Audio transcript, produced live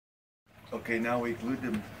Okay, now we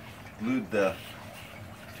glued the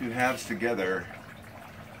two halves together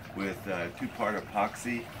with 2-part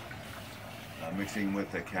epoxy, mixing with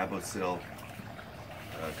the cabosil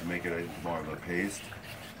to make it more of a paste.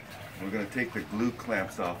 We're going to take the glue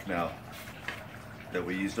clamps off now that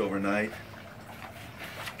we used overnight.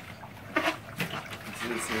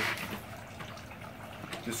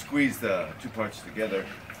 Just squeeze the 2 parts together.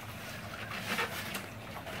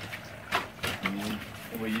 And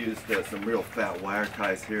we used some real fat wire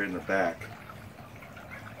ties here in the back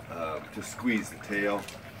to squeeze the tail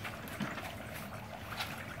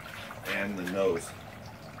and the nose.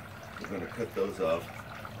 We're going to cut those off,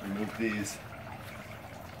 remove these,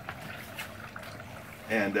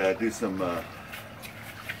 and do some, the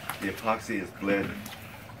epoxy is bled,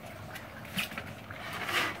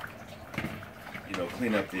 you know,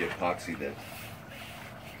 clean up the epoxy that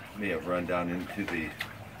may have run down into the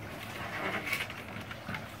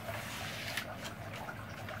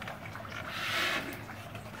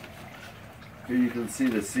here you can see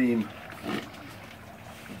the seam.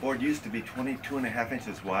 The board used to be 22.5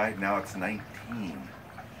 inches wide, now it's 19.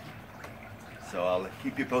 So I'll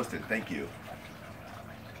keep you posted. Thank you.